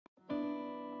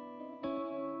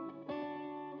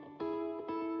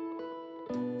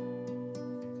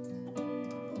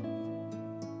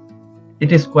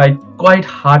it is quite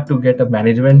hard to get a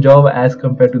management job as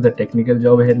compared to the technical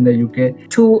job here in the UK.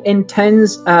 Too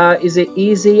intense? Is it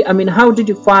easy? I mean, how did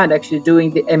you find actually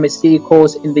doing the MSc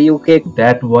course in the UK?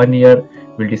 That 1 year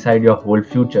will decide your whole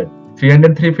future.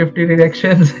 300, 350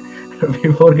 rejections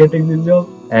before getting this job.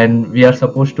 And we are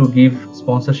supposed to give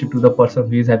sponsorship to the person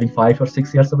who is having 5 or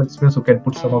 6 years of experience, who can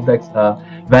put some of the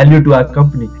value to our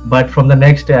company. But from the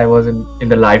next day, I was in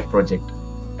the live project.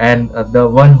 And the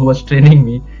one who was training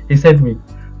me, he said to me,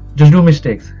 just do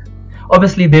mistakes.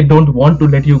 Obviously, they don't want to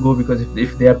let you go, because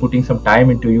if they are putting some time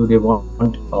into you, they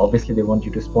want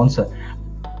you to sponsor.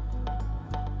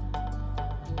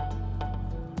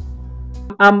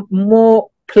 I'm more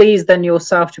pleased than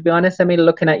yourself, to be honest. I mean,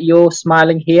 looking at you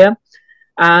smiling here.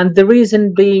 And the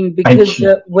reason being, because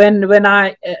when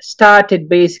I started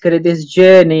basically this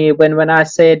journey, when I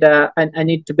said I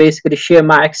need to basically share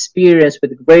my experience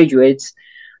with graduates,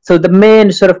 so the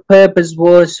main sort of purpose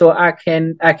was so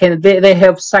they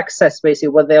have success, basically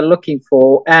what they're looking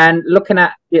for. And looking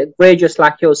at graduates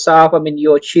like yourself, I mean,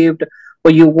 you achieved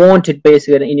what you wanted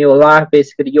basically in your life,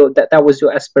 basically that was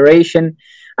your aspiration.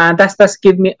 And that's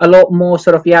given me a lot more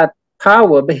sort of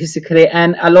power basically,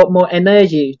 and a lot more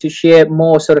energy to share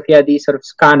more sort of these sort of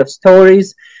kind of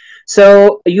stories.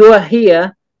 So you are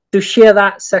here to share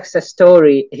that success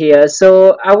story here.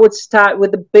 So I would start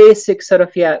with the basic sort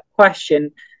of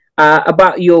question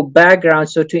about your background,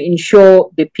 so to ensure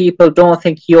the people don't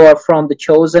think you are from the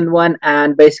chosen one,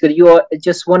 and basically you are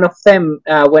just one of them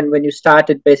when you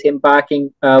started basically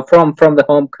embarking from the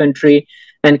home country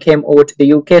and came over to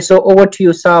the UK. So over to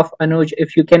yourself, Anuj,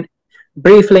 if you can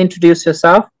briefly introduce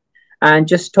yourself and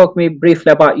just talk me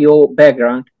briefly about your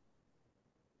background.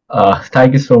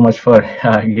 Thank you so much for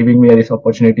giving me this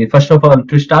opportunity. First of all,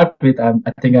 to start with, I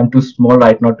think I'm too small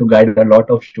right now to guide a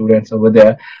lot of students over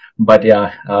there. But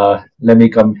yeah, let me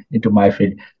come into my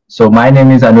field. So my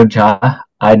name is Anuj Jha.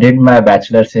 I did my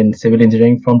bachelor's in civil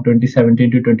engineering from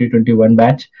 2017 to 2021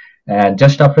 batch. And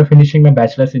just after finishing my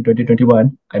bachelor's in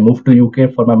 2021, I moved to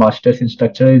UK for my master's in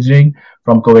structural engineering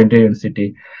from Coventry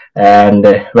University. And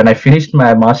when I finished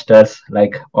my master's,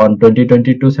 like on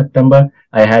 2022 September,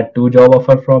 I had 2 job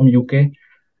offers from UK.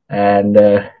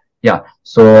 And yeah,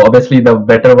 so obviously the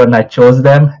better one, I chose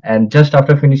them. And just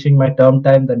after finishing my term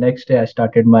time, the next day I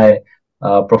started my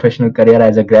professional career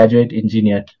as a graduate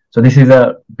engineer. So this is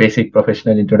a basic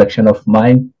professional introduction of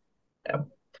mine.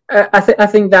 I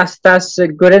think that's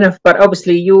good enough. But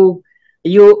obviously you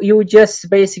just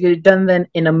basically done that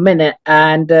in a minute,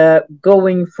 and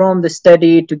going from the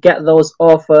study to get those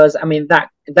offers, I mean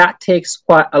that takes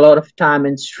quite a lot of time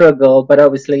and struggle. But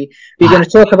obviously we're going to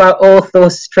talk about all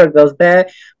those struggles there.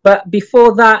 But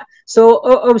before that, so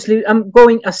obviously I'm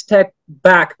going a step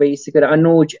back basically,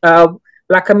 Anuj.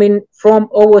 Like, I mean, from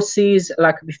overseas,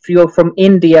 like if you're from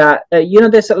India,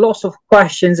 there's a lot of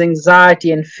questions,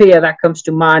 anxiety and fear that comes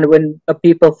to mind when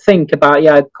people think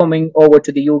about, coming over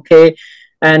to the UK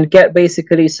and get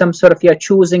basically some sort of,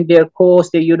 choosing their course,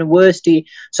 their university.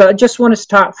 So I just want to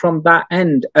start from that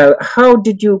end. How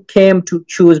did you came to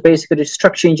choose basically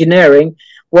structural engineering?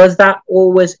 Was that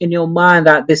always in your mind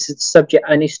that this is the subject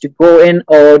I need to go in,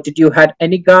 or did you had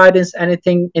any guidance,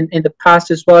 anything in the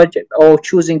past as well, or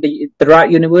choosing the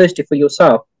right university for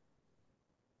yourself?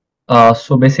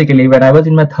 So basically, when I was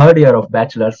in my third year of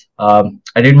bachelor's, I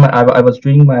was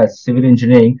doing my civil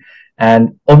engineering,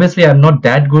 and obviously I'm not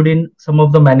that good in some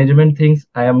of the management things.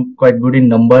 I am quite good in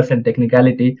numbers and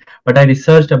technicality, but I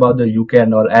researched about the UK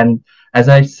and all. And as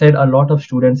I said, a lot of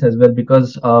students as well,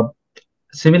 because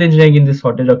civil engineering in this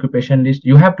shortage occupation list,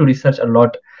 you have to research a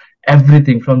lot,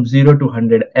 everything from 0 to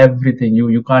 100, everything.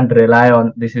 You can't rely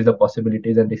on this is the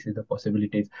possibilities and this is the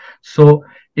possibilities. So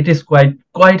it is quite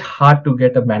hard to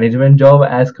get a management job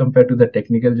as compared to the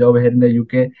technical job here in the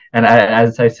UK. And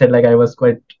as I said, like I was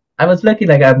lucky,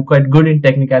 like I'm quite good in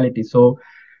technicality. So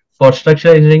for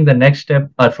structural engineering, the next step,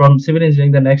 from civil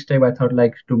engineering, the next step, I thought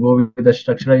like to go with the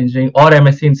structural engineering or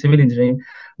MSc in civil engineering.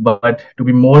 But to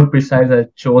be more precise, I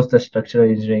chose the structural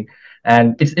engineering.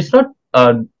 And it's not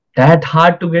that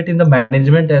hard to get in the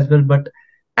management as well. But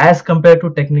as compared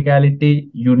to technicality,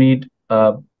 you need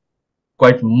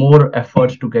quite more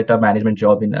efforts to get a management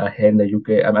job in here in the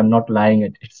UK. I'm not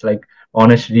lying. It's like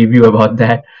honest review about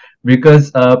that,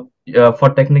 because for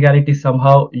technicality,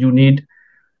 somehow you need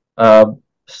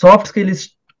soft skill is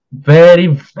very,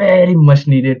 very much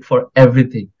needed for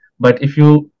everything. But if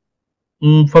you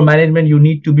for management, you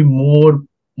need to be more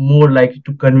like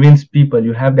to convince people.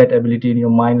 You have that ability in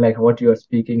your mind, like what you are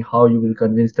speaking, how you will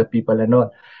convince the people and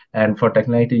all. And for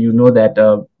technicality,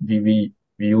 that we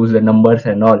we use the numbers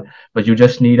and all, but you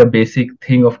just need a basic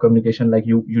thing of communication, like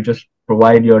you just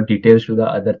provide your details to the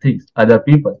other things, other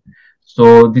people.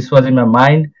 So this was in my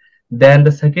mind. Then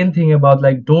the second thing about,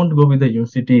 like, don't go with the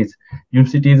universities.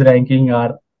 Universities ranking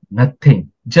are nothing,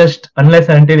 just unless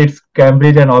until it's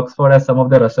Cambridge and Oxford as some of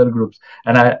the Russell groups.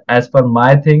 And as per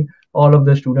my thing, all of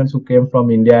the students who came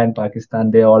from India and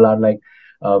Pakistan, they all are like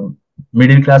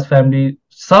middle class family.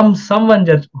 Someone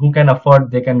just who can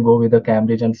afford, they can go with the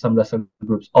Cambridge and some Russell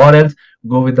groups, or else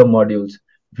go with the modules.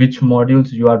 Which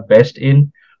modules you are best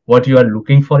in, what you are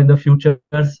looking for in the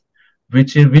futures,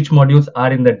 which modules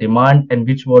are in the demand, and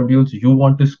which modules you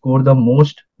want to score the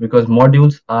most, because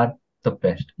modules are the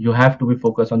best. You have to be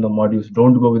focused on the modules.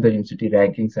 Don't go with the university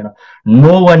rankings, and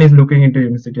no one is looking into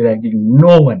university ranking.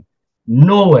 No one,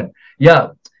 no one.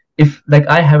 Yeah, if like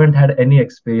I haven't had any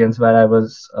experience where I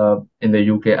was in the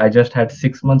UK. I just had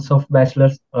 6 months of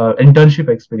bachelor's internship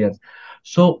experience.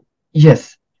 So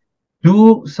yes,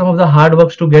 do some of the hard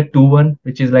works to get 2-1,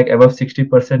 which is like above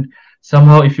 60%.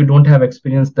 Somehow, if you don't have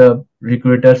experience, the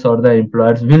recruiters or the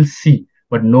employers will see,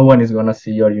 but no one is gonna see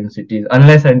your universities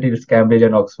unless until it's Cambridge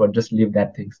and Oxford. Just leave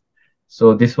that things.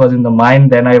 So this was in the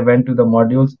mind. Then I went to the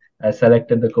modules. I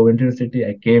selected the Coventry University.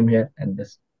 I came here and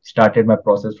just started my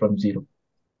process from zero.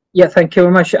 Yeah, thank you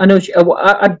very much, Anuj.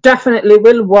 I definitely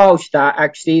will vouch that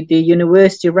actually the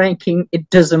university ranking, it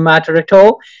doesn't matter at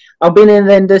all. I've been in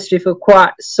the industry for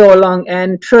quite so long,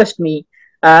 and trust me,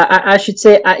 I should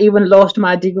say I even lost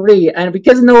my degree, and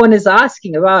because no one is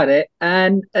asking about it,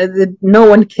 and no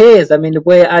one cares. I mean,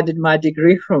 where I did my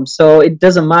degree from, so it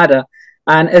doesn't matter.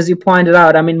 And as you pointed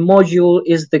out, I mean, module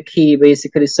is the key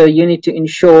basically. So you need to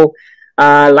ensure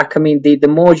like I mean the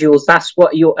modules, that's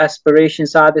what your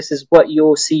aspirations are, this is what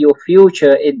you see your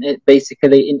future in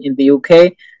basically in the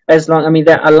UK. As long, I mean,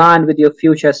 they're aligned with your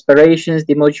future aspirations,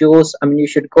 the modules, I mean, you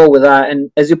should go with that. And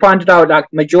as you pointed out, like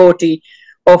majority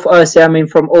of us, I mean,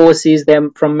 from overseas,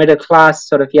 them from middle class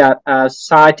sort of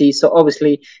society, so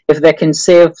obviously if they can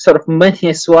save sort of money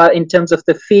as well in terms of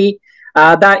the fee,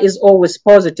 that is always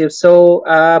positive. So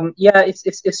yeah,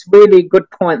 it's really good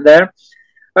point there.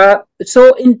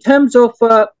 So in terms of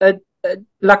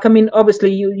like I mean,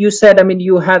 obviously you said, I mean,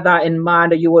 you had that in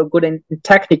mind, you were good in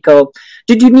technical.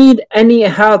 Did you need any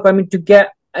help, I mean, to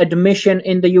get admission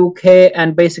in the UK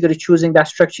and basically choosing that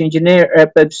structural engineer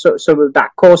so that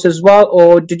course as well,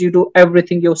 or did you do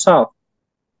everything yourself?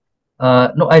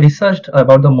 No, I researched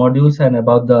about the modules and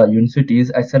about the universities.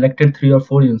 I selected 3 or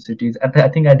 4 universities, and I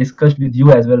think I discussed with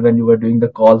you as well when you were doing the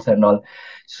calls and all.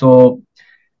 So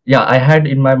yeah, I had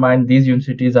in my mind these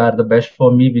universities are the best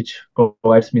for me, which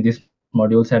provides me these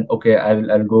modules, and okay,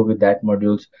 I'll go with that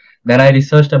modules. Then I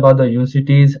researched about the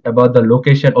universities, about the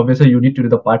location. Obviously, you need to do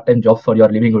the part-time jobs for your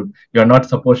livelihood. You're not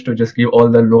supposed to just give all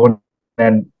the loan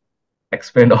and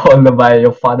expend all the by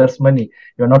your father's money.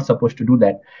 You're not supposed to do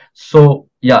that. So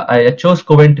yeah, I chose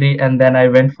Coventry, and then I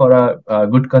went for a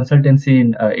good consultancy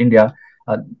in India.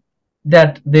 Uh,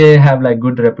 that they have like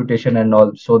good reputation and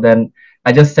all. So then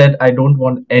I just said I don't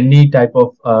want any type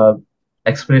of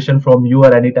expression from you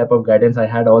or any type of guidance. I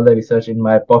had all the research in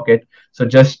my pocket, so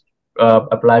just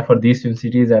apply for these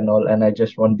universities and all, and I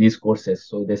just want these courses.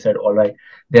 So they said all right.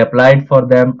 They applied for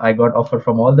them. I got offer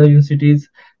from all the universities.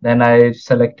 Then I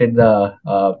selected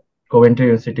the Coventry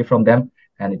University from them,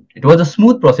 and it was a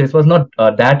smooth process. It was not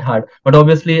that hard, but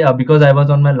obviously because I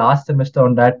was on my last semester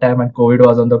on that time and COVID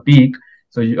was on the peak,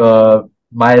 so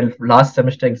my last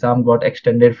semester exam got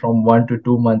extended from 1 to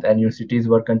 2 months, and universities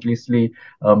were continuously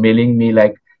mailing me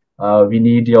like, we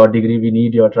need your degree, we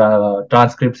need your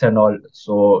transcripts and all.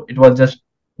 So it was just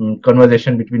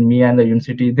conversation between me and the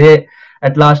university. They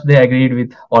at last they agreed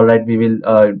with, all right, we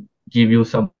will give you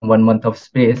some 1 month of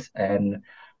space, and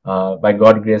by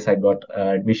God grace, I got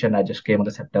admission. I just came on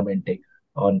the September intake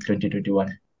on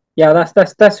 2021. Yeah,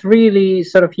 that's really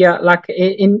sort of, yeah, like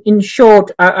in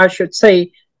short, I should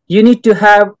say you need to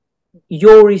have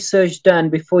your research done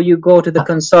before you go to the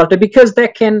consultant, because they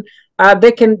can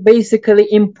basically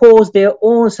impose their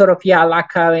own sort of, yeah,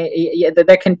 like yeah,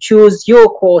 they can choose your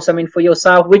course, I mean, for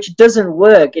yourself, which doesn't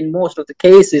work in most of the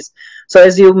cases. So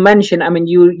as you mentioned, I mean,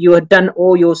 you had done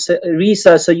all your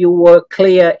research, so you were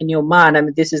clear in your mind, I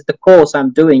mean, this is the course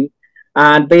I'm doing,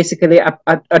 and basically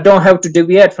I don't have to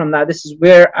deviate from that. This is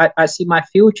where I see my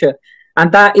future. And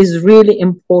that is really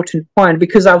important point,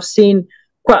 because I've seen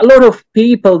quite a lot of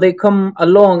people, they come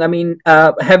along, I mean,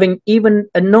 having even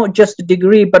not just a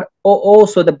degree, but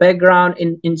also the background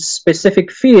in specific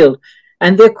field,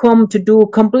 and they come to do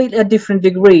completely a different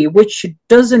degree, which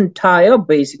doesn't tie up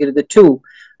basically the two.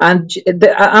 And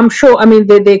I'm sure, I mean,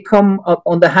 they come up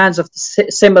on the hands of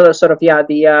similar sort of, yeah,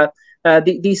 the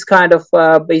these kind of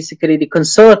basically the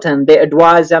consultant, they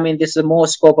advise, I mean, this is more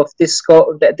scope of this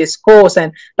course,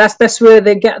 and that's where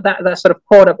they get that sort of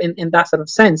caught up in that sort of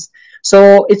sense.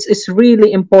 So it's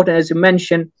really important, as you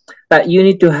mentioned, that you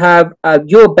need to have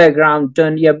your background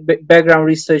done, your background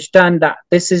research done, that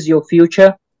this is your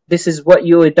future, this is what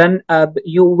you have done,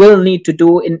 you will need to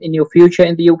do in your future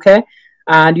in the UK,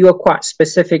 and you are quite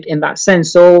specific in that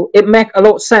sense. So it makes a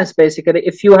lot of sense, basically,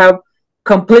 if you have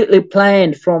completely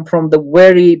planned from the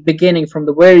very beginning, from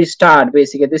the very start,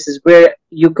 basically this is where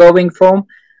you're going from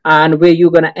and where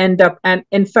you're going to end up. And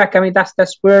in fact, I mean,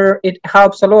 that's where it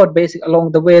helps a lot, basically,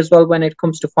 along the way as well, when it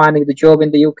comes to finding the job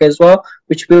in the UK as well,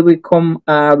 which will become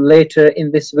later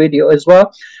in this video as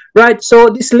well. Right, so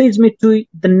this leads me to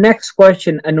the next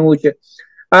question, Anuj.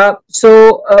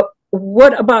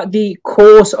 What about the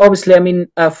course? Obviously, I mean,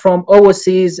 from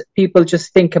overseas, people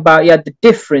just think about, yeah, the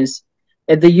difference.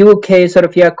 The UK sort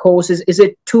of, yeah, courses, is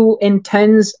it too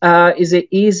intense? Is it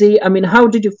easy? I mean, how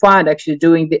did you find actually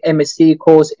doing the MSc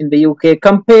course in the UK?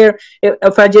 Compare,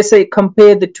 if I just say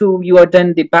compare the two, you are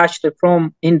done the bachelor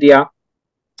from India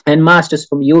and masters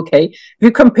from UK. If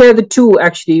you compare the two,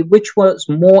 actually, which was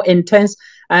more intense,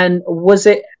 and was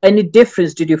it any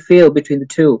difference did you feel between the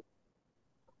two?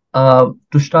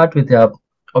 To start with,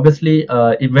 obviously,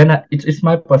 it's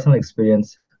my personal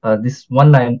experience. This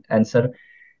one line answer: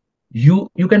 you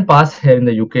can pass here in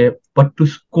the UK, but to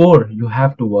score, you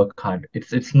have to work hard.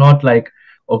 It's not like,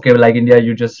 okay, like India,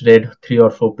 you just read 3 or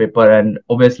 4 paper, and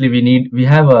obviously we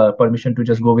have a permission to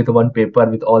just go with one paper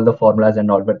with all the formulas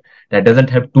and all, but that doesn't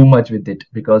have too much with it,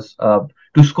 because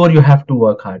to score, you have to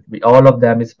work hard. All of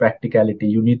them is practicality.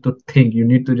 You need to think. You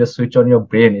need to just switch on your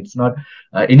brain. It's not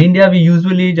in India. We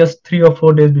usually just 3 or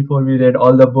 4 days before we read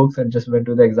all the books and just went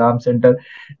to the exam center.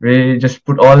 We just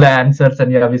put all the answers, and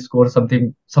yeah, we score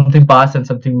something pass and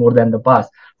something more than the pass.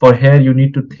 For here, you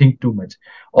need to think too much.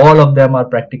 All of them are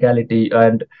practicality,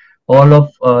 and all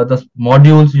of the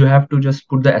modules, you have to just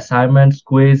put the assignments,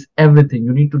 quiz, everything.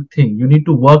 You need to think. You need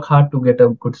to work hard to get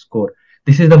a good score.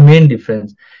 This is the main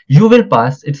difference. You will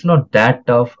pass. It's not that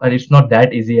tough, and it's not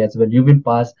that easy as well. You will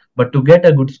pass, but to get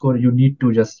a good score, you need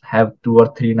to just have 2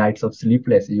 or 3 nights of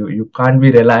sleepless. You can't be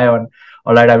rely on,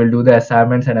 all right, I will do the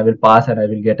assignments and I will pass and I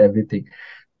will get everything.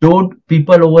 Don't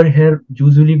People over here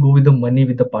usually go with the money,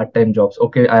 with the part-time jobs.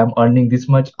 Okay, I am earning this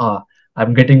much.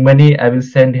 I'm getting money. I will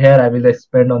send here. I will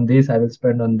spend on this. I will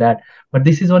spend on that. But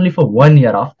this is only for 1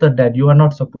 year. After that, you are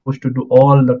not supposed to do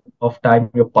all the of time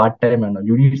your part-time, and all.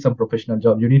 You need some professional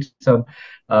job. You need some.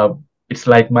 It's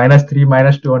like -3,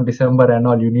 -2 on December and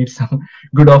all. You need some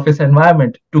good office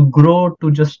environment to grow,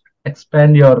 to just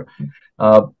expand your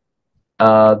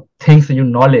uh, things, your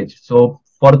knowledge. So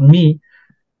for me,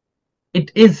 it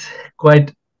is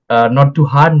quite not too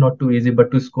hard, not too easy,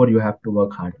 but to score, you have to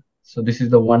work hard. So this is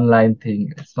the one line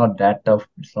thing. It's not that tough.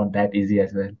 It's not that easy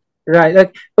as well. Right.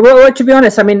 Like, well, to be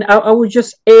honest, I mean, I would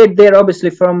just add there, obviously,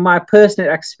 from my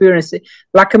personal experience.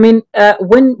 Like, I mean,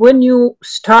 when you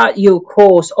start your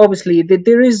course, obviously,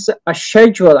 there is a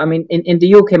schedule. I mean, in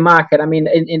the UK market, I mean,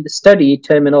 in the study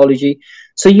terminology.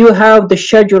 So you have the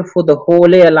schedule for the whole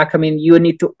year. Like, I mean, you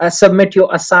need to submit your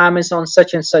assignments on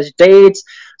such and such dates.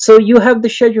 So you have the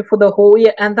schedule for the whole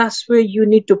year, and that's where you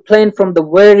need to plan from the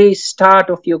very start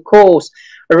of your course.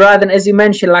 Rather than, as you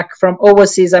mentioned, like from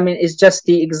overseas, I mean, it's just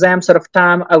the exam sort of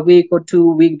time, a week or 2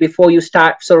 weeks before you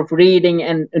start sort of reading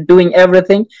and doing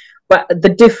everything. But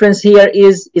the difference here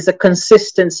is a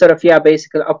consistent sort of, yeah,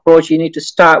 basic approach. You need to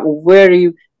start where you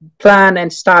plan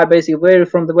and start basically where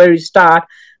from the very start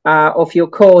of your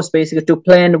course, basically, to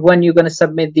plan when you're going to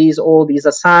submit all these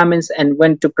assignments and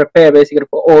when to prepare basically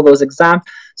for all those exams.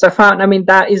 So I found, I mean,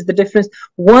 that is the difference.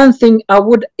 One thing I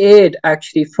would add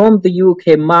actually from the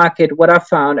UK market, what I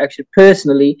found actually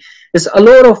personally is a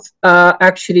lot of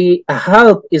actually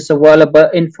help is available,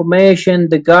 information,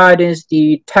 the guidance,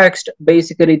 the text,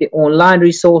 basically the online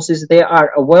resources, they are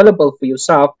available for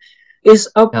yourself. Is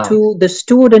up to the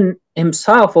student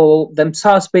himself or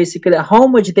themselves, basically, how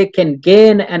much they can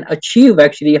gain and achieve,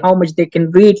 actually, how much they can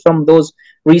read from those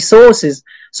resources.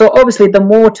 So obviously, the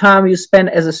more time you spend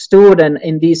as a student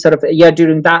in these sort of, yeah,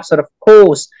 during that sort of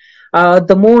course,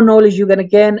 the more knowledge you're going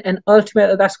to gain, and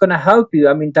ultimately that's going to help you,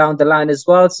 I mean, down the line as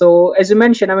well. So as you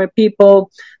mentioned, I mean,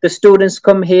 the students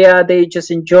come here, they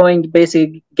just enjoying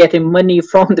basically getting money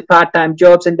from the part-time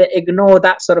jobs, and they ignore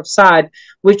that sort of side,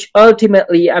 which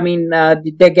ultimately, I mean,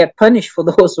 they get punished for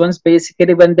those ones,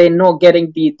 basically, when they're not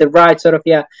getting the right sort of,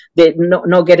 yeah, they're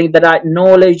not getting the right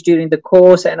knowledge during the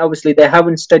course, and obviously they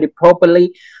haven't studied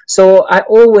properly. So I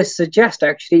always suggest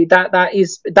actually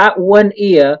that 1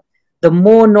 year, the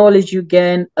more knowledge you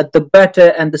gain, the better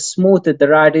and the smoother the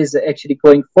ride is actually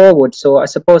going forward. So I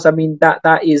suppose, I mean,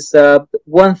 that is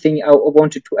one thing I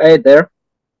wanted to add there.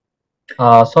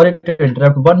 Sorry to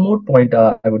interrupt. One more point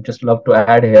I would just love to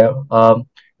add here.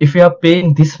 If you are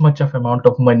paying this much of amount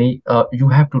of money, you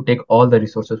have to take all the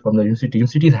resources from the university.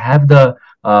 Universities have the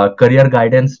career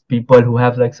guidance people who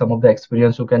have like some of the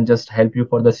experience who can just help you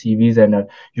for the CVs, and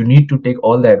you need to take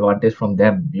all the advantage from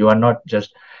them. You are not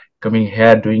just coming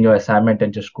here doing your assignment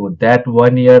and just go. That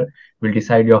 1 year will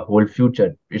decide your whole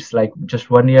future. It's like just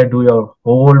 1 year, do your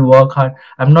whole work hard.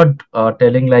 I'm not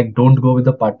telling like don't go with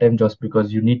the part-time jobs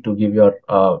because you need to give your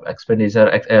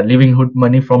expenditure, livelihood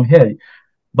money from here.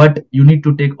 But you need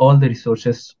to take all the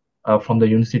resources from the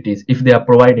universities if they are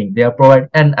providing. They are provide,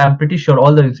 and I'm pretty sure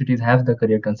all the universities have the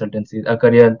career consultancy, a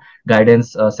career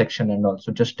guidance section, and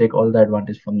also just take all the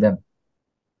advantage from them.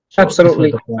 So this was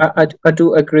Absolutely. the point. I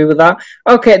do agree with that.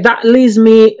 Okay, that leads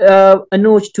me,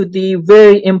 Anuj, to the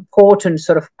very important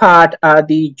sort of part,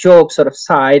 the job sort of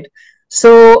side.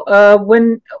 So,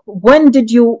 when did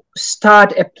you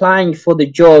start applying for the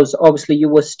jobs? Obviously, you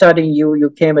were studying. You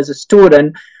came as a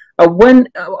student.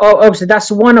 Obviously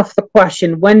that's one of the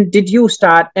question. When did you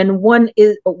start, and when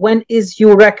is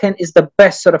you reckon is the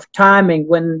best sort of timing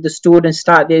when the students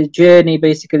start their journey,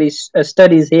 basically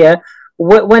studies here?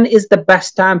 When is the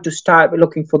best time to start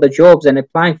looking for the jobs and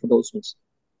applying for those ones?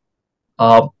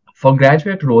 For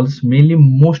graduate roles, mainly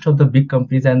most of the big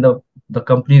companies and the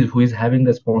companies who is having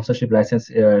the sponsorship license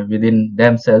within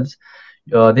themselves,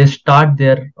 they start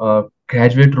their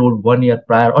graduate role 1 year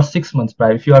prior or 6 months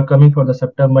prior. If you are coming for the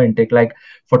September intake, like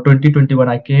for 2021,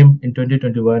 I came in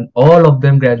 2021, all of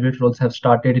them graduate roles have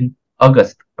started in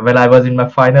August when I was in my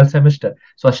final semester.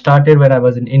 So I started when I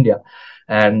was in India.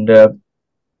 And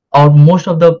or most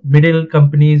of the middle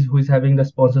companies who is having the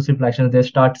sponsorship license, they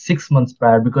start 6 months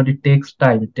prior because it takes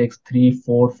time. It takes 3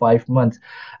 4 5 months.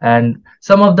 And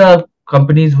some of the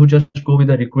companies who just go with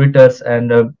the recruiters,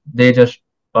 and they just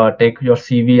take your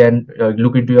CV and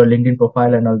look into your LinkedIn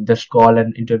profile, and just call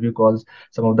and interview calls,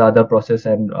 some of the other process,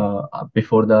 and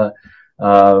before the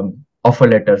offer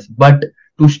letters. But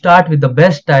to start with the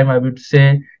best time, I would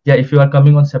say, yeah, if you are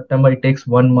coming on September, it takes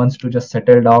 1 month to just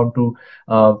settle down, to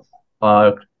uh,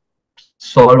 uh,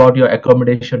 solve out your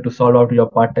accommodation, to solve out your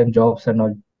part-time jobs and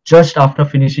all. Just after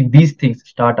finishing these things,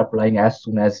 start applying as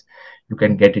soon as you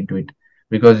can get into it.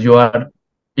 Because you are,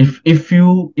 if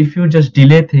you just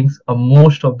delay things,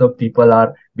 most of the people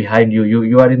are behind you.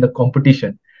 You are in the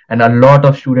competition, and a lot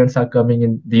of students are coming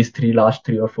in these last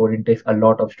 3 or 4 intakes, a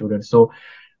lot of students. So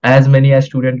as many as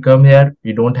students come here,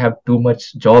 we don't have too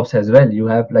much jobs as well. You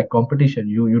have like competition.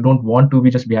 You don't want to be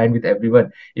just behind with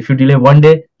everyone. If you delay one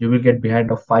day, you will get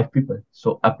behind of 5 people.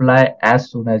 So apply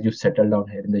as soon as you settle down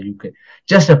here in the UK.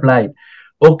 Just apply.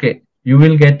 Okay, you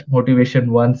will get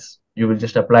motivation once you will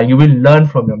just apply. You will learn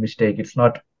from your mistake. It's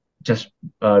not just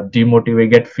feel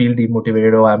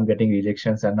demotivated. Oh, I'm getting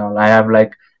rejections and all. I have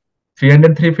like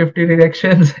 300 350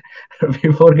 rejections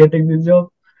before getting this job.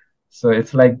 So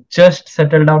it's like just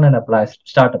settle down and apply,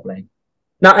 start applying.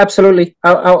 No, absolutely.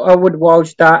 I would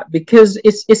vouch that because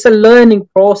it's a learning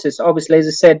process. Obviously, as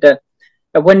I said,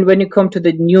 when you come to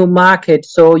the new market,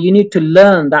 so you need to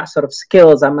learn that sort of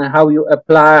skills. I mean, how you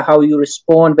apply, how you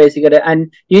respond, basically,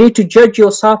 and you need to judge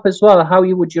yourself as well. How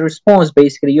you respond,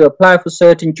 basically. You apply for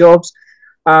certain jobs.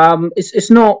 It's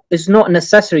not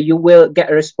necessary you will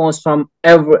get a response from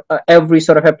every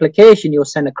sort of application you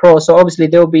send across. So obviously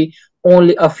there will be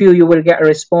only a few you will get a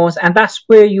response, and that's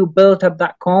where you build up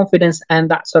that confidence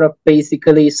and that sort of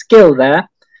basically skill there.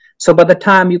 So by the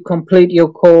time you complete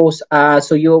your course,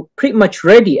 so you're pretty much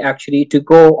ready actually to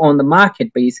go on the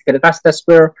market. Basically, that's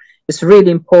where it's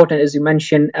really important, as you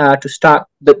mentioned, to start.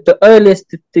 The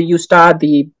earliest you start,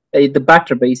 the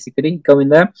better. Basically, going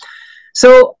there.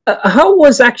 So, how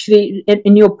was actually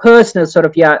in your personal sort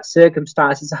of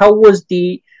circumstances? How was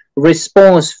the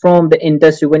response from the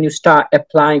industry when you start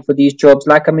applying for these jobs?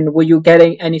 Like, I mean, were you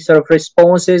getting any sort of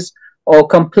responses, or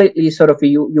completely sort of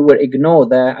you were ignored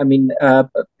there? I mean,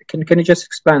 can you just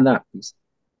explain that, please?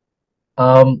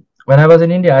 When I was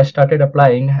in India, I started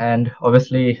applying, and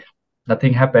obviously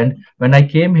nothing happened. When I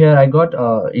came here, I got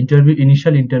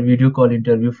initial interview, video call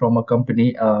interview from a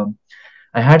company.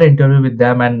 I had an interview with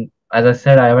them, and as I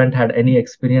said, I haven't had any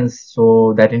experience,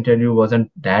 so that interview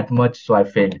wasn't that much, so I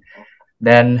failed.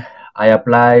 Then I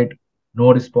applied,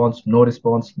 no response, no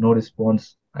response, no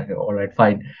response. Okay, all right,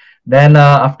 fine. Then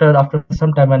after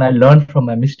some time, when I learned from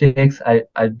my mistakes, I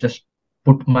just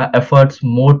put my efforts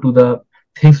more to the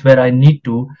things where I need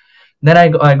to. Then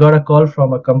I got a call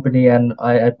from a company, and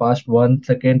I passed one,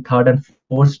 second, third, and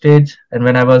fourth stage. And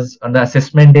when I was on the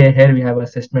assessment day, here we have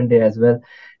assessment day as well.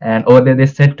 And over there, they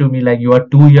said to me, like, you are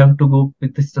too young to go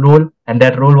with this role. And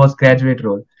that role was graduate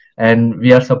role. And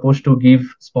we are supposed to give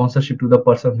sponsorship to the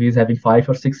person who is having 5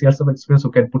 or 6 years of experience,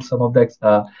 who can put some of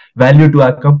the value to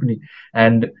our company.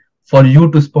 And for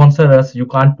you to sponsor us, you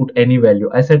can't put any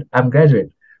value. I said, I'm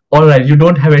graduate. All right, you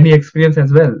don't have any experience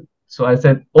as well. So I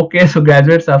said, okay, so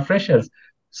graduates are freshers.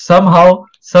 Somehow,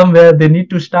 somewhere they need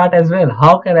to start as well.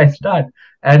 How can I start?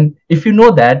 And if you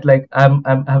know that, like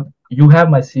you have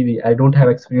my CV, I don't have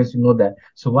experience, you know that.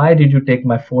 So why did you take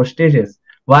my 4 stages?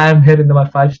 Why I'm here in my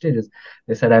 5 stages?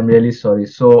 They said, I'm really sorry.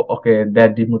 So okay,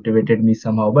 that demotivated me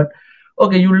somehow. But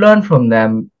okay, you learn from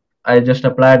them. I just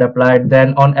applied.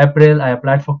 Then on April, I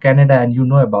applied for Canada, and you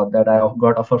know about that. I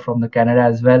got offer from the Canada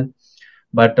as well.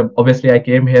 But obviously I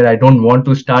came here, I don't want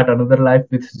to start another life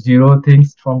with zero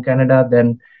things from Canada.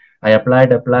 Then I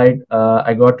applied.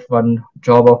 I got one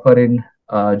job offer in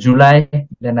July.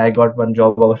 Then I got one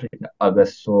job offer in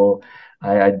August. So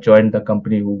I joined the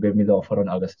company who gave me the offer on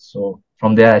August. So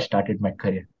from there I started my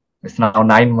career. It's now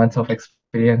 9 months of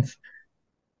experience.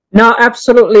 No,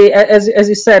 absolutely. As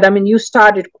you said, I mean, you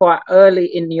started quite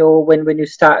early in your when you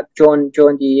start join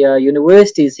the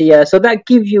universities here, so that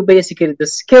gives you basically the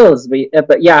skills.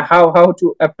 But yeah, how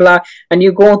to apply, and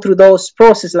you go through those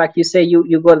process, like you say,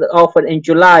 you got the offer in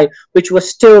July, which was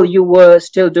still you were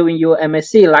still doing your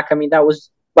MSc. Like I mean, that was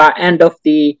by end of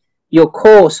the your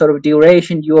course sort of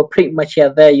duration. You were pretty much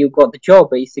there. You got the job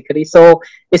basically. So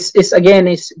it's again,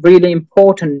 it's really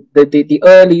important the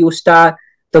early you start,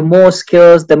 the more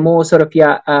skills, the more sort of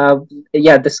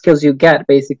the skills you get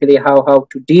basically how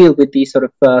to deal with these sort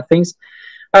of things.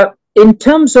 In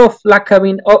terms of like I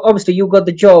mean, obviously you got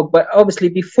the job, but obviously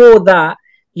before that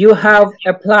you have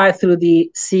applied through the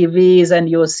CVs and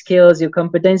your skills, your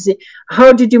competency.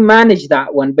 How did you manage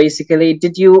that one? Basically,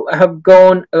 did you have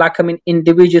gone like I mean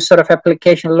individual sort of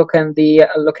application, looking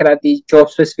at the job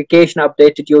specification,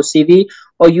 updated your CV,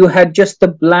 or you had just the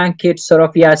blanket sort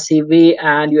of CV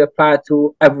and you applied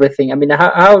to everything? I mean,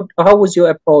 how was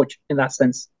your approach in that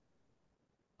sense?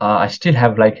 I still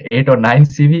have like 8 or 9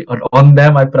 CV, or on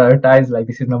them I prioritize like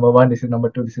this is number one, this is number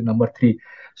two, this is number three.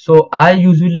 So I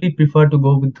usually prefer to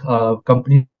go with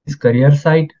companies career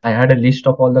site. I had a list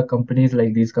of all the companies,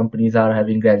 like these companies are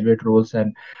having graduate roles,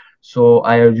 and so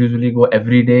I usually go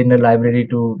every day in the library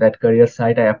to that career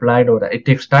site. I applied, or it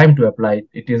takes time to apply.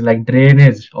 It is like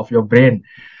drainage of your brain.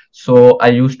 So I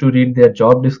used to read their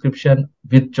job description.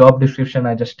 With job description,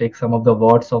 I just take some of the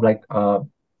words of like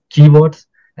keywords,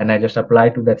 and I just apply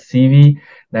to that CV.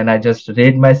 Then I just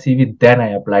read my CV, then I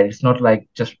applied. It's not like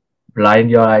just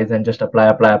blind your eyes and just apply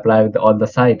with all the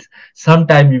sites.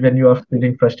 Sometimes when you are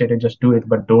feeling frustrated, just do it,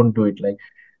 but don't do it. Like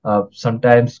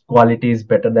sometimes quality is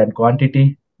better than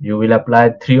quantity. You will apply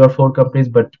 3 or 4 companies,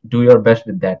 but do your best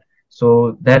with that.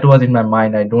 So that was in my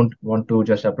mind. I don't want to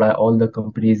just apply all the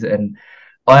companies, and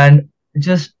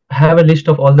just have a list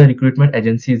of all the recruitment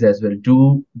agencies as well.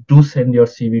 Do send your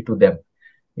CV to them,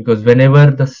 because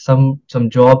whenever the some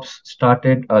jobs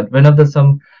started, whenever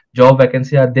some job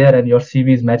vacancy are there and your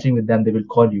CV is matching with them, they will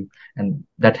call you. And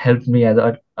that helped me as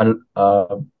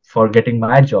for getting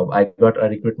my job. I got a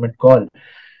recruitment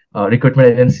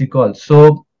agency call.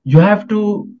 So you have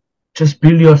to just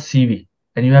build your CV,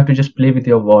 and you have to just play with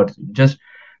your words. Just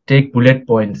take bullet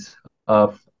points.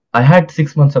 I had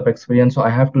 6 months of experience, so I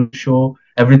have to show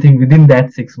everything within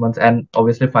that 6 months, and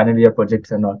obviously final year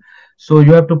projects and all. So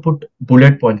you have to put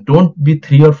bullet points. Don't be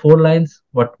 3 or 4 lines.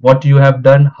 What you have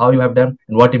done, how you have done,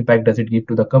 and what impact does it give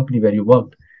to the company where you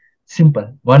worked.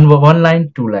 Simple. One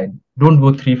line, 2 line. Don't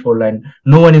go 3 4 line.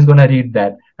 No one is gonna read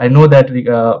that. I know that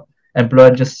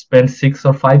employer just spend 6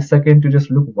 or 5 seconds to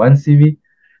just look one CV.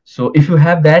 So if you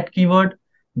have that keyword,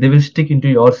 they will stick into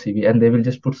your CV and they will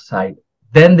just put side.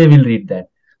 Then they will read that.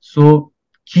 So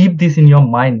keep this in your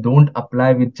mind. Don't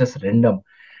apply with just random.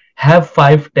 Have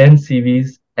 5 10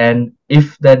 CVs, and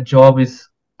if that job is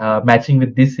matching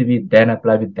with this CV, then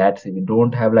apply with that CV.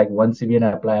 Don't have like one CV and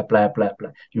apply.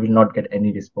 You will not get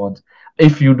any response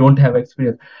if you don't have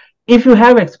experience. If you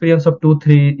have experience of 2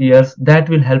 3 years, that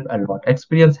will help a lot.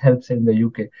 Experience helps in the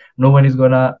UK. No one is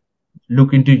gonna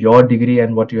look into your degree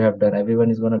and what you have done. Everyone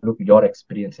is going to look your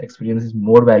experience. Experience is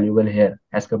more valuable here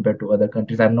as compared to other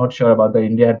countries. I'm not sure about the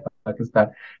India and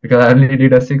Pakistan, because I only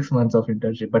did a 6 months of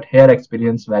internship, but here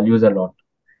experience values a lot.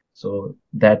 So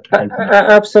that helped me.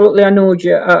 Absolutely, Anuj.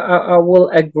 I will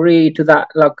agree to that.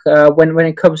 Like when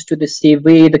it comes to the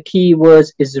CV, the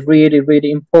keywords is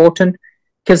really important,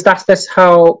 because that's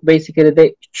how basically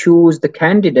they choose the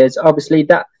candidates. Obviously,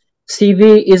 that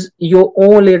CV is your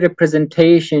only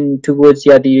representation towards,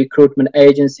 yeah, the recruitment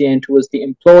agency and towards the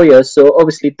employer. So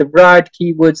obviously the right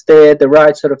keywords there, the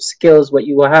right sort of skills what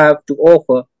you have to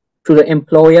offer to the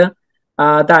employer,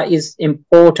 that is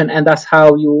important, and that's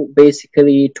how you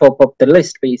basically top up the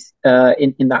list base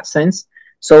in that sense.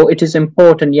 So it is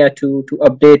important, yeah, to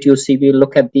update your CV,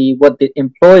 look at the what the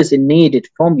employers needed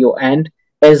from your end,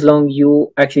 as long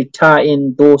you actually tie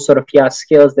in those sort of, yeah,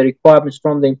 skills, the requirements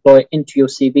from the employer into your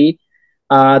CV,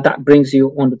 that brings you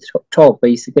on the top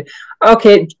basically.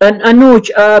 Okay, and Anuj,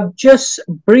 just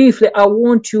briefly, I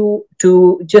want you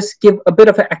to just give a bit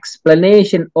of an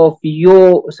explanation of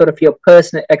your sort of your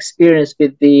personal experience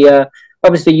with the.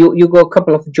 Obviously, you got a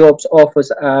couple of jobs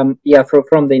offers, yeah,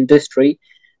 from the industry.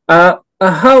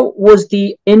 How was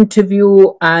the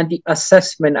interview and the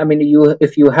assessment? I mean, you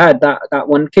if you had that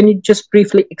one, can you just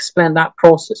briefly explain that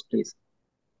process, please?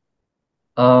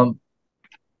 Um,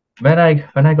 when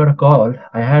I got a call,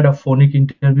 I had a phonic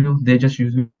interview. They just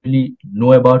usually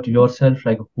know about yourself,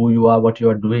 like who you are, what you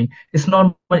are doing. It's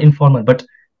normal, informal, but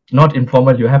not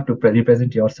informal. You have to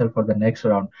represent yourself for the next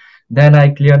round. Then I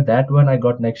cleared that one. I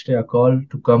got next day a call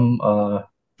to come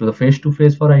to the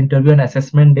face-to-face for an interview and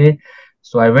assessment day.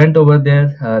 So I went over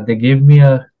there. They gave me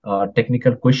a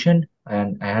technical question,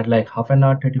 and I had like half an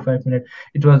hour, 35 minutes.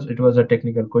 It was a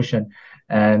technical question,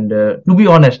 and to be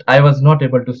honest, I was not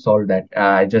able to solve that.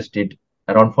 I just did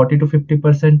around 40 to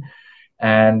 50%.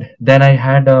 And then I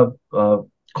had a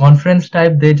conference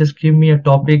type. They just gave me a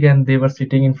topic and they were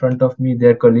sitting in front of me,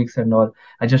 their colleagues and all.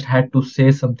 I just had to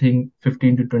say something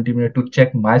 15 to 20 minutes to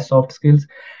check my soft skills.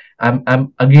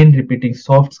 I'm again repeating,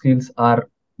 soft skills are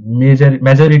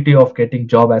majority of getting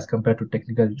job as compared to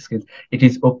technical skills. It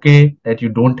is okay that you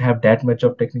don't have that much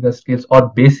of technical skills or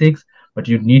basics, but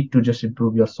you need to just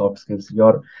improve your soft skills,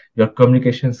 your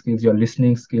communication skills, your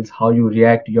listening skills, how you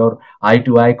react, your eye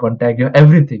to eye contact, your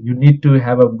everything. You need to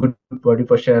have a good body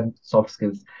posture and soft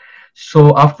skills.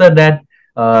 So after that,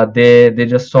 they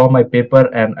just saw my paper,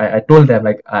 and I told them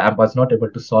like I was not able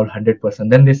to solve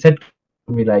 100%. Then they said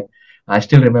to me like, I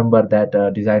still remember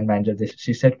that design manager.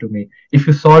 She said to me, if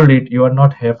you solved it, you are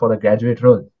not here for a graduate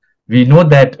role. We know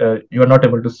that you are not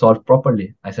able to solve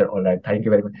properly. I said, all right, thank you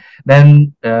very much.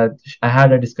 Then I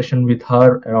had a discussion with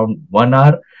her around 1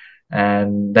 hour,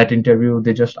 and that interview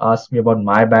they just asked me about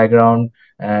my background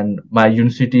and my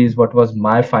universities, what was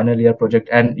my final year project.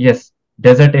 And yes,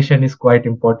 dissertation is quite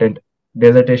important.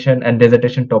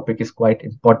 Dissertation topic is quite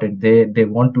important. They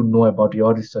want to know about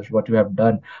your research, what you have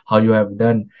done, how you have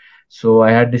done. So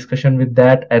I had discussion with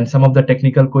that and some of the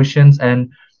technical questions, and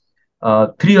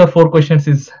 3 or 4 questions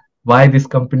is why this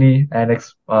company, and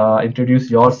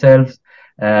introduce yourselves.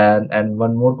 And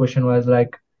one more question was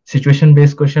like situation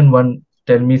based question. One,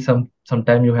 tell me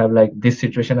sometime you have like this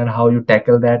situation and how you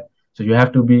tackle that. So you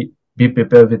have to be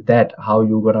prepared with that, how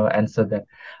you gonna answer that.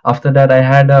 After that, I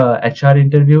had a HR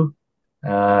interview.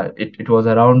 It was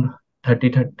around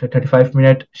 35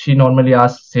 minutes. She normally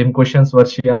asks same questions what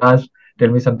she asked. Tell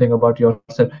me something about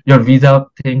yourself, your visa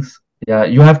things. Yeah,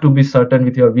 you have to be certain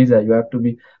with your visa. You have to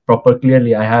be proper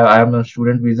clearly. I am a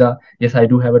student visa. Yes, I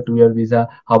do have a 2 year visa.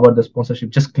 How about the sponsorship?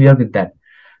 Just clear with that.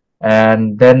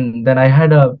 And then I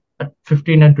had a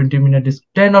 15 and 20 minute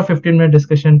 10 or 15-minute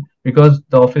discussion, because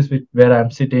the office where I'm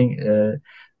sitting,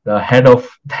 the head of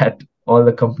that all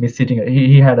the companies sitting,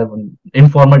 he had an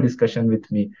informal discussion with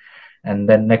me. And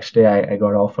then next day I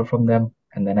got an offer from them,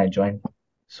 and then I joined.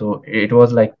 So it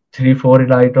was like 3 4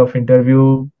 night of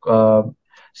interview.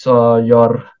 So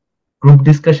your group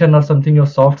discussion or something, your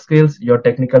soft skills, your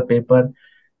technical paper,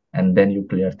 and then you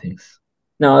clear things.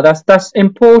 No, that's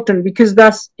important, because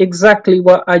that's exactly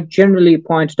what I generally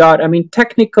pointed out. I mean,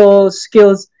 technical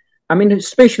skills, I mean,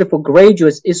 especially for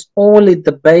graduates, is only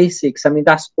the basics. I mean,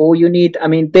 that's all you need. I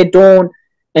mean, they don't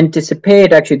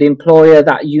anticipate actually the employer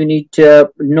that you need to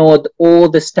know all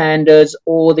the standards,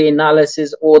 all the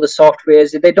analysis, all the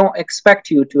softwares. They don't expect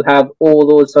you to have all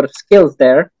those sort of skills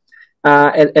there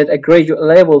at a graduate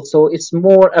level. So it's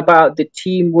more about the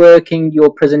team working,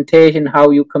 your presentation,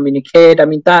 how you communicate. I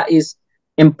mean, that is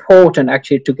important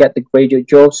actually to get the graduate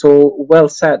job. So well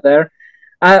said there.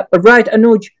 Right,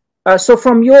 Anuj. So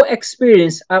from your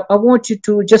experience, I want you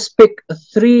to just pick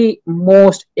 3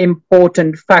 most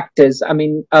important factors. I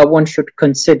mean, one should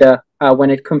consider when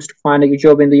it comes to finding a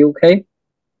job in the UK.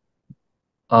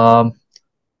 Um,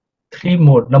 3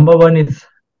 more. Number one is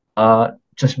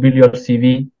just build your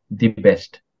CV the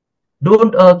best.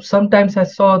 Don't sometimes I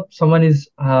saw someone is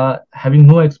having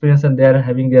no experience and they are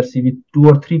having their CV 2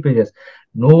 or 3 pages.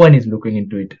 No one is looking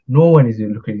into it. No one is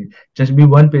looking. Just be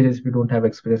 1 page if you don't have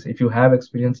experience. If you have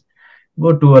experience,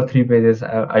 go 2 or 3 pages.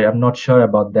 I am not sure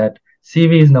about that.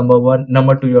 CV is number one.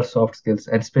 Number two, your soft skills,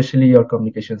 and especially your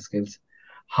communication skills.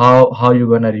 How you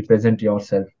gonna represent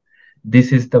yourself?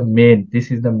 This is the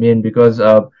main because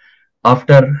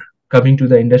after coming to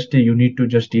the industry, you need to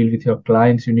just deal with your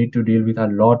clients, you need to deal with a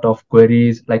lot of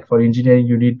queries. Like for engineering,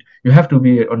 you have to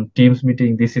be on teams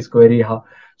meeting, this is query, how,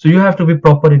 so you have to be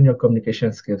proper in your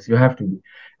communication skills, you have to be.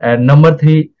 And number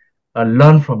three,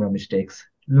 learn from your mistakes.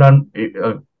 Learn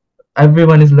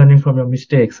Everyone is learning from your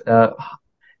mistakes.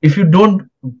 If you don't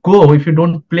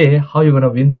play, how you gonna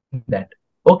win that?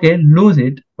 Okay, lose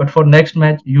it, but for next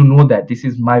match, you know that this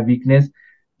is my weakness.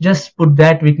 Just put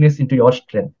that weakness into your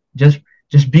strength.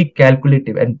 Just be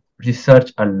calculative and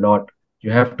research a lot.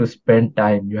 You have to spend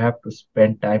time. You have to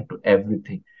spend time to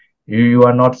everything. You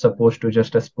are not supposed to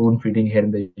just a spoon feeding here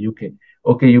in the UK.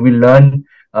 Okay, you will learn.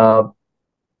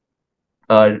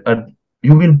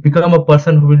 You will become a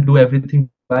person who will do everything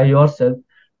by yourself.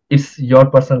 It's your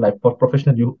personal life. For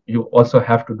professional, you also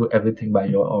have to do everything by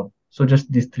your own. So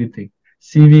just these three things: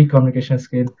 CV, communication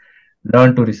skill,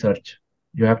 learn to research.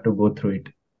 You have to go through it.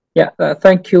 Yeah,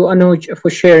 thank you, Anuj, for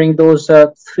sharing those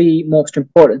three most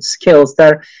important skills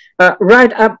there.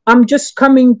 Right, I'm just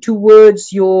coming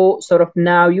towards your sort of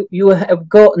now. You have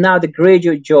got now the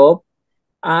graduate job,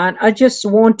 and I just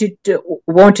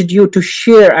wanted you to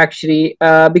share actually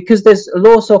because there's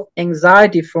lots of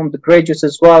anxiety from the graduates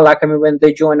as well. Like I mean, when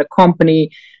they join a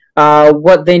company,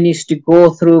 what they need to go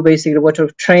through, basically what sort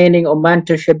of training or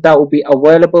mentorship that will be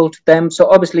available to them. So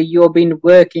obviously you've been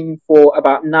working for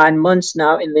about 9 months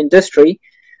now in the industry.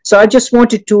 So I just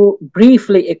wanted to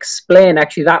briefly explain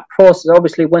actually that process.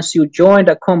 Obviously, once you joined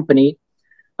a company,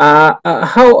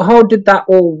 how did that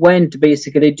all went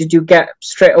basically? Did you get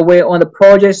straight away on the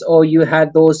projects, or you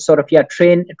had those sort of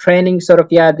training sort of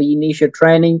the initial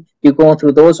training you going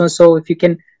through those ones? So if you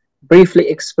can briefly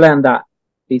explain that,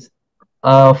 please.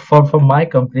 For my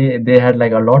company, they had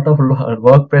like a lot of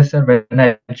work pressure when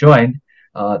I joined.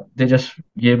 They just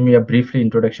gave me a briefly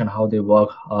introduction how they work,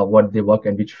 what they work,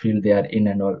 and which field they are in,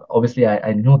 and all. Obviously,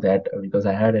 I know that because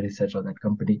I had a research on that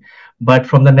company. But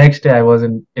from the next day, I was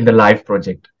in the live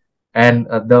project, and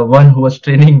the one who was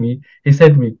training me, he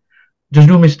said me, just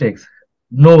do mistakes,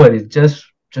 no worries,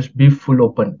 just be full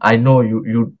open. I know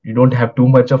you don't have too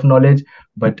much of knowledge,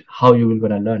 but how you will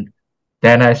gonna learn?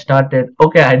 Then I started,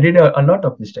 okay, I did a lot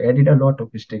of mistake. I did a lot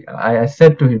of mistake. I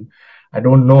said to him, I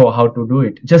don't know how to do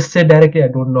it. Just say directly, I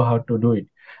don't know how to do it.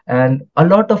 And a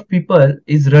lot of people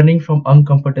is running from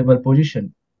uncomfortable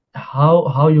position.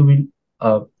 How you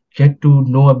will get to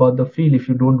know about the field if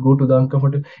you don't go to the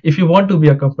uncomfortable? If you want to be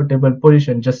a comfortable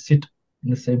position, just sit in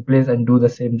the same place and do the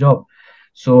same job.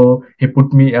 So he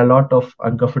put me a lot of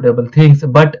uncomfortable things.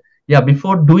 But yeah,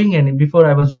 before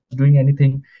I was doing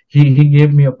anything, he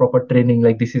gave me a proper training,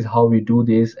 like this is how we do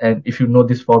this, and if you know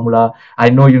this formula, I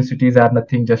know universities are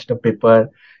nothing, just a paper.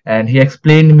 And he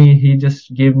explained me, he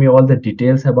just gave me all the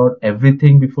details about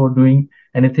everything before doing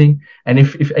anything. And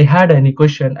if I had any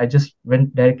question, I just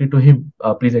went directly to him,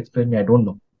 please explain me, I don't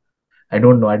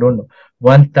know.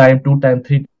 One time, two time,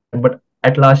 three time, but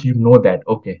at last you know that.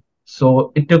 Okay,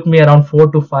 so it took me around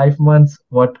 4 to 5 months,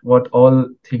 what all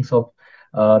things of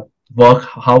uh, work,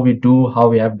 how we do, how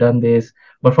we have done this.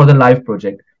 But for the live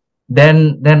project,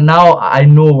 then now I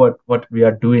know what we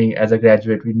are doing. As a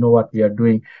graduate, we know what we are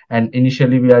doing. And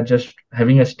initially we are just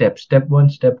having a step one,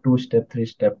 step two, step three,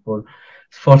 step four.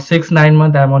 For 6 9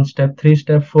 months I'm on step three,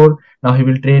 step four. Now he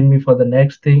will train me for the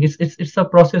next thing. It's a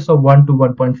process of 1 to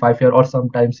 1.5 year, or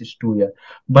sometimes it's 2 year.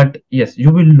 But yes,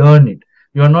 you will learn it.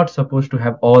 You are not supposed to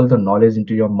have all the knowledge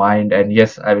into your mind and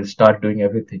yes, I will start doing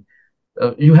everything.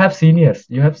 You have seniors,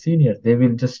 they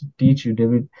will just teach you, they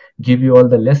will give you all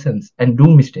the lessons. And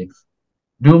do mistake,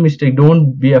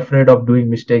 don't be afraid of doing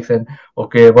mistakes. And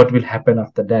okay, what will happen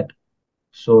after that?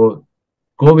 So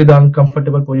go with the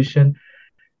uncomfortable position,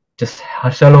 just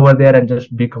hustle over there and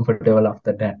just be comfortable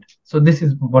after that. So this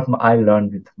is what I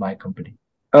learned with my company.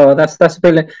 Oh, that's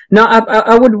brilliant. No,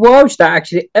 I would vouch that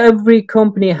actually every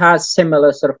company has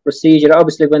similar sort of procedure.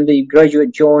 Obviously, when the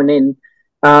graduate join in,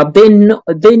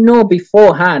 they know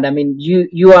beforehand. I mean,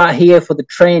 you are here for the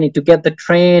training to get the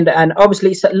trained, and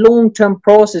obviously it's a long term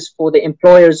process for the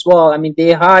employer as well. I mean,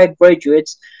 they hire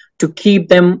graduates to keep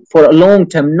them for a long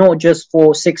term, not just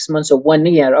for 6 months or 1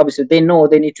 year. Obviously, they know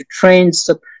they need to train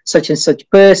such and such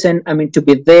person. I mean, to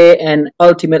be there and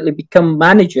ultimately become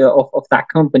manager of that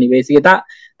company. Basically, that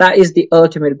is the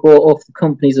ultimate goal of the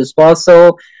companies as well.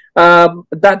 So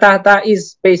that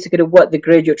is basically what the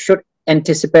graduate should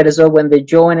anticipate as well when they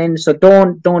join in. So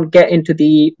don't get into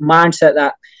the mindset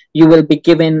that you will be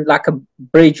given like a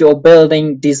bridge or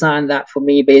building, design that for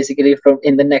me basically from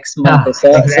in the next month or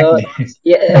Yeah, so. So exactly.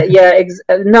 yeah, yeah.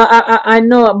 No, I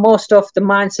know most of the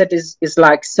mindset is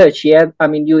like such. Yeah, I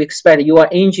mean, you expect you are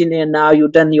engineer now,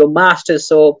 you've done your master's,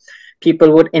 so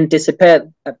people would anticipate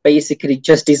basically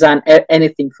just design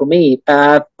anything for me.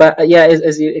 But yeah,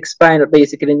 as you explained,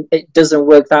 basically it doesn't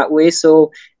work that way.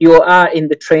 So you are in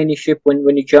the traineeship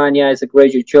when you join, yeah, as a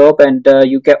graduate job, and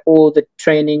you get all the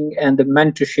training and the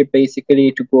mentorship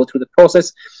basically to go through the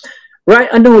process. Right,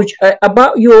 Anuj,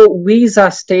 about your visa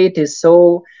status.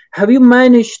 So have you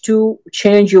managed to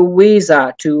change your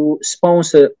visa to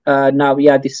sponsor now?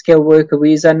 Yeah, the skilled worker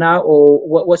visa now, or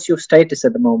what's your status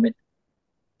at the moment?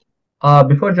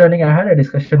 Before joining, I had a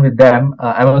discussion with them.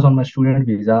 I was on my student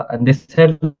visa, and they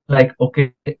said like,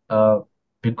 okay,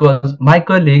 because my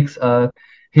colleagues,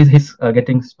 he's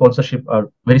getting sponsorship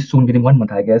very soon within 1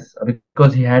 month, I guess,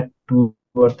 because he had 2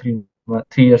 or 3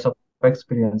 years of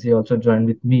experience. He also joined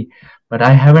with me, but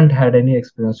I haven't had any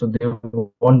experience, so they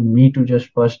want me to just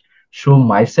first show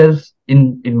myself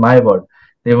in my world.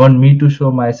 They want me to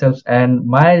show myself, and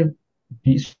my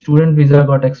student visa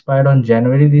got expired on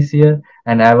January this year,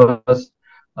 and I was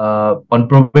on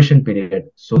probation period.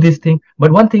 So they do this thing,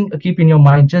 but one thing keep in your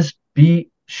mind: just be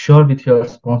sure with your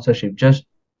sponsorship. Just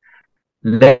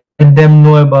let them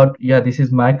know about, yeah, this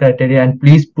is my criteria, and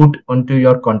please put onto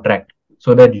your contract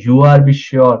so that you are be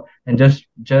sure. And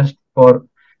just for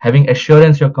having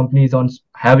assurance your company is on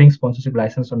having sponsorship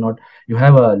license or not, you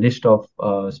have a list of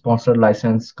sponsored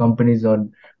license companies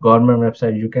on government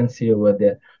website. You can see over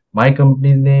there. My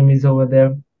company's name is over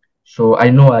there, so I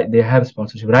know they have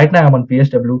sponsorship. Right now I'm on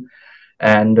PSW,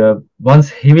 and once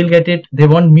he will get it, they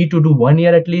want me to do 1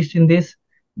 year at least in this.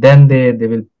 Then they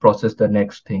will process the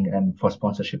next thing and for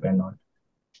sponsorship and all.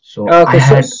 So Okay,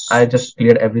 so I just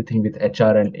cleared everything with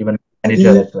HR and even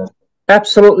manager y- as well.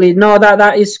 absolutely. No,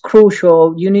 that is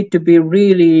crucial. You need to be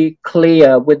really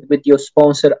clear with your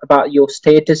sponsor about your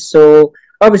status. So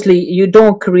obviously you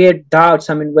don't create doubts.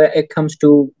 I mean, where it comes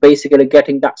to basically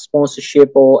getting that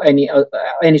sponsorship or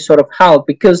any sort of help,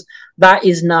 because that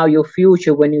is now your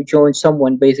future when you join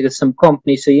someone, basically some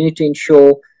company. So you need to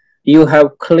ensure you have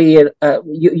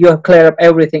you have clear up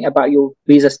everything about your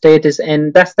visa status,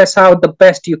 and that's how the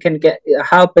best you can get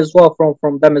help as well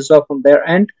from them as well from their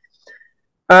end.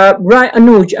 Right,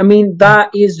 Anuj. I mean,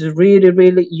 that is really,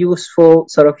 really useful.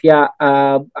 Sort of, yeah.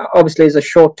 Obviously, it's a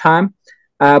short time,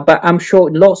 but I'm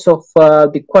sure lots of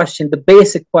the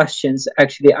basic questions,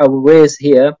 actually, I will raise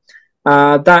here.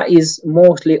 That is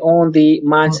mostly on the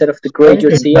mindset of the Sorry to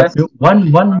graduates here. interrupt you.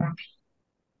 One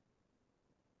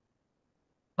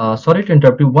Sorry to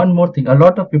interrupt you. One more thing. A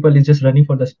lot of people is just running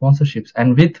for the sponsorships,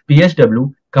 and with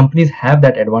PSW, companies have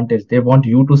that advantage. They want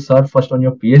you to serve first on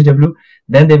your PSW,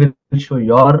 then they will show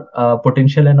your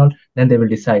potential and all. Then they will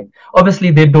decide.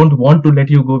 Obviously, they don't want to let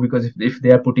you go, because if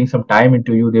they are putting some time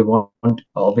into you, they want,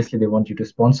 obviously they want you to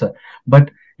sponsor.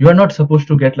 But you are not supposed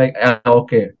to get like,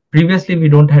 okay. Previously, we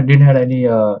don't had didn't had any.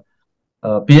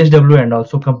 PSW, and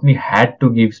also company had to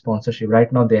give sponsorship.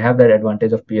 Right now they have that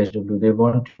advantage of PSW. They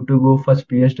want you to go first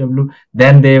PSW,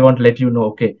 then they want let you know,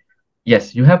 okay,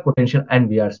 yes, you have potential and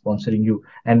we are sponsoring you.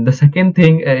 And the second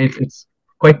thing, it's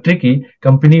quite tricky.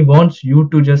 Company wants you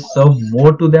to just serve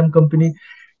more to them company,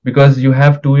 because you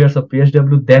have 2 years of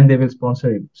PSW, then they will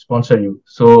sponsor you.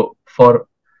 So for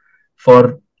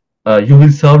you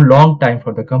will serve long time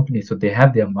for the company, so they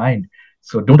have their mind.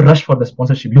 So don't rush for the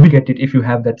sponsorship. You will get it if you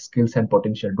have that skills and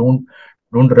potential. Don't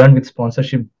run with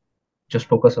sponsorship. Just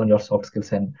focus on your soft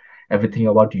skills and everything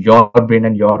about your brain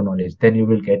and your knowledge, then you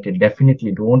will get it.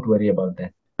 Definitely don't worry about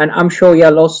that. And I'm sure, yeah,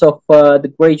 lots of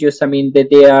the graduates. I mean,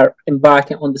 they are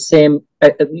embarking on the same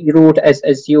route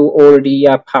as you already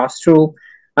passed through.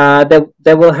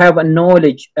 They will have a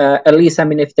knowledge, at least. I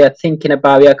mean, if they're thinking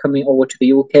about, yeah, coming over to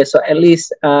the UK, so at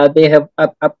least they have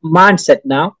a mindset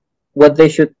now what they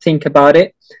should think about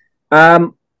it.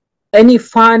 Um, any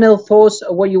final thoughts?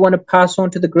 What you want to pass on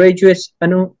to the graduates,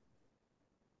 Anu?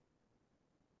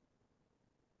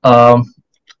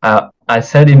 I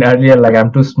said in earlier, like,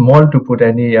 I'm too small to put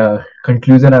any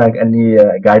conclusion or any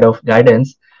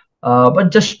guidance. But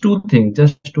just two things.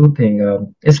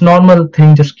 It's normal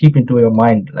thing. Just keep into your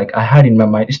mind. Like I had in my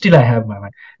mind, still I have my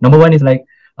mind. Number one is like,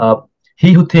 uh,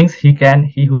 he who thinks he can,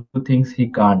 he who thinks he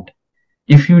can't.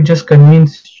 If you just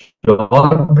convince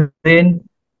your brain,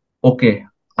 okay,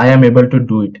 I am able to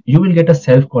do it, you will get a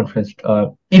self confidence.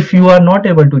 If you are not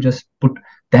able to just put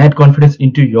that confidence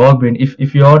into your brain,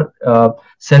 if your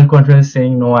self confidence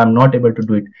saying no, I'm not able to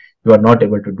do it, you are not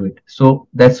able to do it. So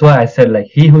that's why I said, like,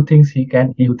 he who thinks he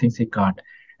can, he who thinks he can't.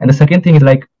 And the second thing is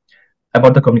like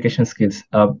about the communication skills.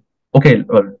 okay,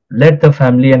 let the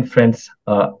family and friends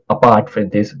apart for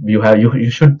this. You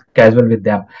should casual with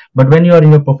them. But when you are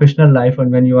in your professional life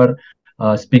and when you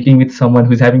are speaking with someone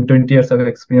who's having 20 years of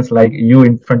experience like you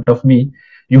in front of me,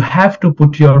 you have to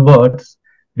put your words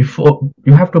before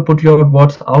you have to put your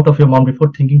words out of your mouth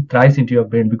before thinking thrice into your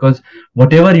brain, because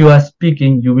whatever you are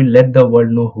speaking, you will let the world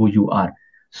know who you are.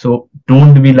 So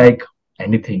don't be like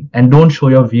anything and don't show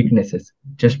your weaknesses.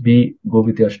 Just be go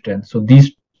with your strength. So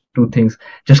these two things,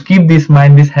 just keep this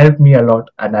mind. This helped me a lot,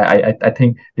 and I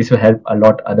think this will help a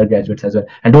lot other graduates as well.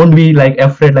 And don't be like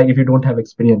afraid, like if you don't have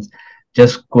experience,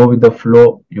 just go with the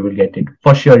flow. You will get it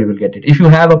for sure. You will get it if you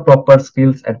have a proper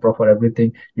skills and proper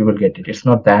everything. You will get it. It's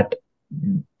not that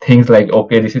things like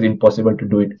okay, this is impossible to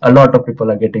do it. A lot of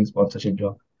people are getting sponsorship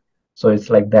job, so it's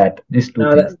like that. These two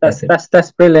No, things. That's it.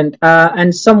 that's brilliant.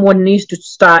 And someone needs to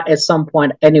start at some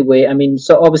point anyway. I mean,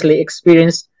 so obviously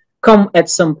experience come at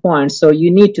some point, so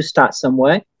you need to start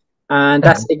somewhere, and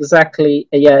Yeah. that's exactly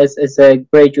yeah. As a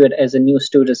graduate, as a new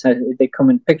student, they come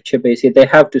in picture. Basically, they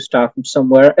have to start from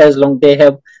somewhere. As long they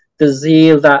have the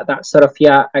zeal, that sort of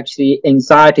yeah, actually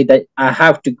anxiety that I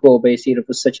have to go basically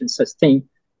for such and such thing.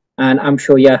 And I'm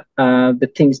sure yeah,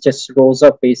 the things just rolls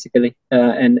up basically,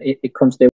 and it comes their